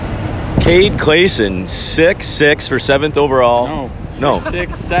Cade Clayson, 6'6" for 7th overall. No.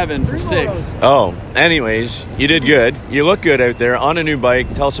 6'7" for 6th. Oh, anyways, you did good. You look good out there on a new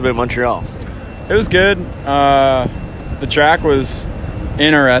bike. Tell us about Montreal. It was good. The track was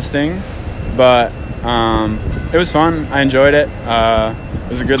interesting, but it was fun. I enjoyed it. It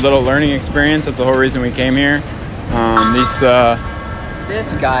was a good little learning experience. That's the whole reason we came here.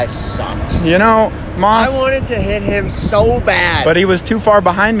 This guy sucked. Moth, I wanted to hit him so bad. but he was too far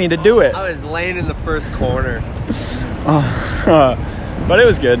behind me to do it. I was laying in the first corner. But it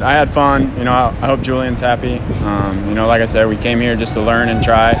was good. I had fun. I hope Julian's happy. Like I said, we came here just to learn and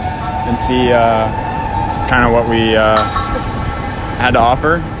try and see kind of what we had to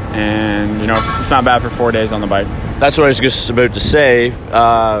offer. And, it's not bad for 4 days on the bike. That's what I was just about to say.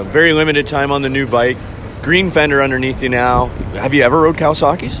 Very limited time on the new bike. Green fender underneath you now. Have you ever rode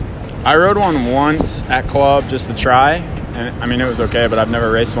Kawasaki's? I rode one once at club just to try. And, it was okay, but I've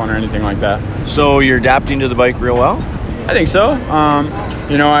never raced one or anything like that. So you're adapting to the bike real well? I think so.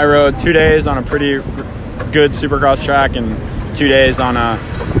 I rode 2 days on a pretty good supercross track and 2 days on a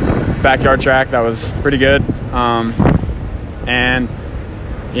backyard track that was pretty good.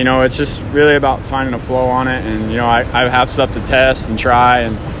 It's just really about finding a flow on it. And, I have stuff to test and try.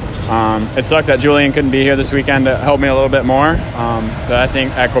 And it sucked that Julian couldn't be here this weekend to help me a little bit more. But I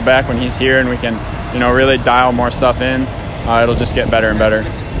think at Quebec, when he's here and we can, really dial more stuff in, it'll just get better and better.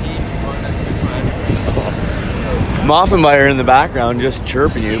 Moffenmeyer in the background just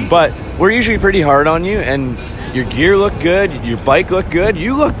chirping you, but we're usually pretty hard on you, and your gear looked good, your bike looked good,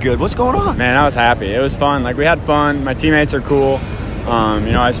 you look good. What's going on? Man, I was happy. It was fun. We had fun. My teammates are cool.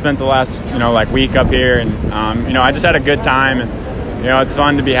 I spent the last, week up here, and, I just had a good time, and, it's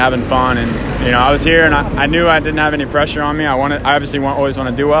fun to be having fun. And, I was here, and I knew I didn't have any pressure on me. I obviously always want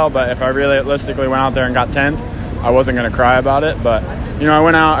to do well, but if I realistically went out there and got 10th, I wasn't going to cry about it. But, I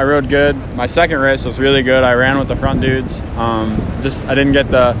went out, I rode good. My second race was really good. I ran with the front dudes. I didn't get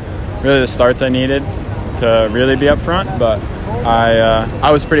the starts I needed to really be up front, but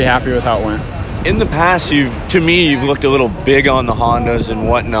I was pretty happy with how it went. In the past, you've looked a little big on the Hondas and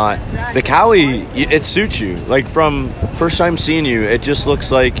whatnot. The Cali, it suits you. From first time seeing you, it just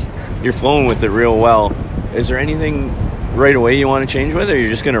looks like you're flowing with it real well. Is there anything right away you want to change with, or you're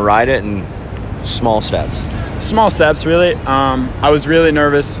just going to ride it in small steps? Small steps, really. I was really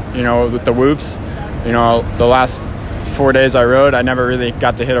nervous, with the whoops. The last 4 days I rode, I never really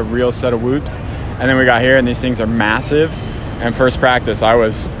got to hit a real set of whoops. And then we got here, and these things are massive. And first practice, I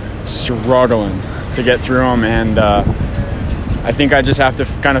was struggling to get through them, and I think I just have to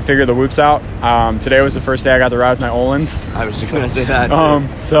kind of figure the whoops out. Today was the first day I got to ride with my Olins. I was just going to say that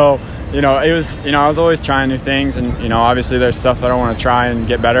too. It was, I was always trying new things, and, obviously there's stuff that I want to try and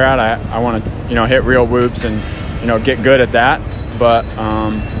get better at. I want to, hit real whoops and, get good at that. But,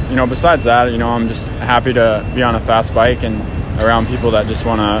 besides that, I'm just happy to be on a fast bike and around people that just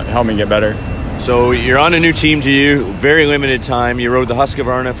want to help me get better. So you're on a new team to you, very limited time. You rode the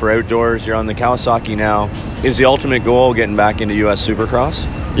Husqvarna for outdoors. You're on the Kawasaki now. Is the ultimate goal getting back into U.S. Supercross?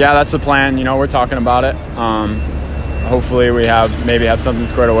 Yeah, that's the plan. We're talking about it. Hopefully we maybe have something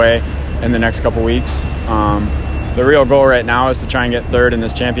squared away in the next couple weeks. The real goal right now is to try and get third in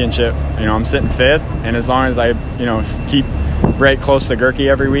this championship. I'm sitting fifth, and as long as I, keep right close to Gerke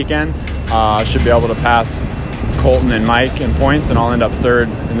every weekend, I should be able to pass Colton and Mike in points, and I'll end up third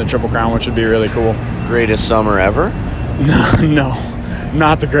in the Triple Crown, which would be really cool. Greatest summer ever? No,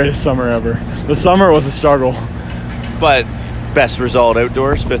 not the greatest summer ever. The summer was a struggle. But best result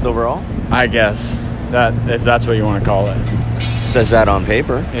outdoors, 5th overall? I guess, if that's what you want to call it. Says that on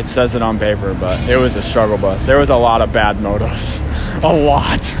paper. It says it on paper, but it was a struggle bus. There was a lot of bad motos. A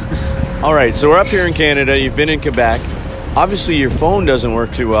lot. All right, so we're up here in Canada. You've been in Quebec. Obviously, your phone doesn't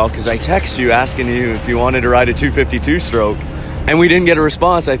work too well because I text you asking you if you wanted to ride a 252 stroke, and we didn't get a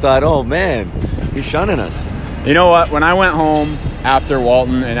response. I thought, oh, man, he's shunning us. You know what? When I went home after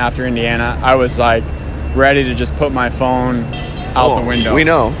Walton and after Indiana, I was, ready to just put my phone out the window. We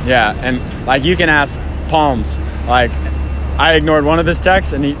know. Yeah, and, you can ask Palms. I ignored one of his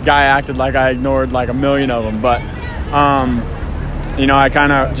texts, and the guy acted like I ignored, a million of them. But, I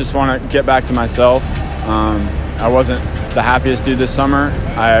kind of just want to get back to myself. I wasn't the happiest dude this summer.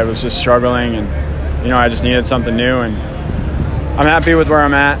 I was just struggling, and I just needed something new, and I'm happy with where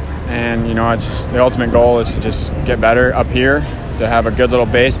I'm at. And the ultimate goal is to just get better up here, to have a good little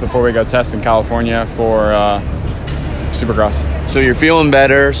base before we go test in California for Supercross. So you're feeling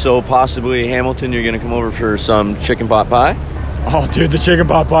better, so possibly Hamilton, you're going to come over for some chicken pot pie? Oh, dude, the chicken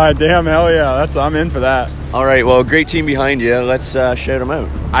pot pie, damn, hell yeah, I'm in for that. All right, well, great team behind you. Let's shout them out.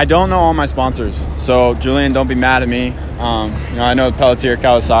 I don't know all my sponsors, so Julian, don't be mad at me. I know Pelletier,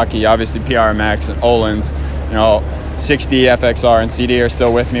 Kawasaki, obviously PRMX, and Olin's. 60 FXR and CD are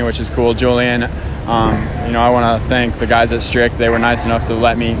still with me, which is cool. Julian, I want to thank the guys at Strict. They were nice enough to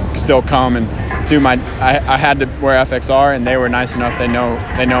let me still come and do my. I had to wear FXR, and they were nice enough. They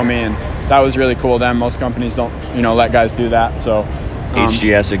know me, and that was really cool. Them most companies don't let guys do that. So.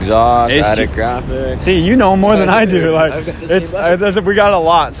 HGS exhaust, Attic graphics. See, you know more than I do. Like I've we got a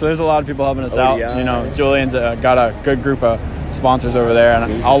lot, so there's a lot of people helping us out. Yeah. Julian's got a good group of sponsors over there,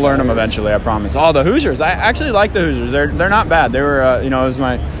 and I'll learn them eventually. I promise. Oh, the Hoosiers! I actually like the Hoosiers. They're not bad. They were it was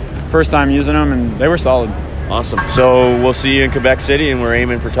my first time using them, and they were solid. Awesome. So we'll see you in Quebec City, and we're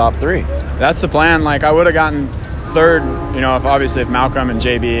aiming for top 3. That's the plan. Like I would have gotten third. If Malcolm and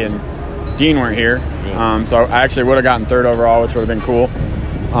JB and Dean weren't here. So I actually would have gotten third overall, which would have been cool.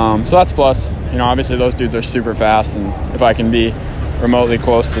 So that's plus. Obviously those dudes are super fast, and if I can be remotely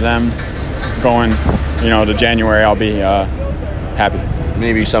close to them going, to January, I'll be happy.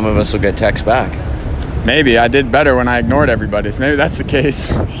 Maybe some of us will get texts back. Maybe. I did better when I ignored everybody, so maybe that's the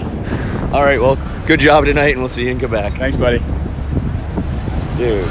case. All right, well, good job tonight, and we'll see you in Quebec. Thanks, buddy. Dude.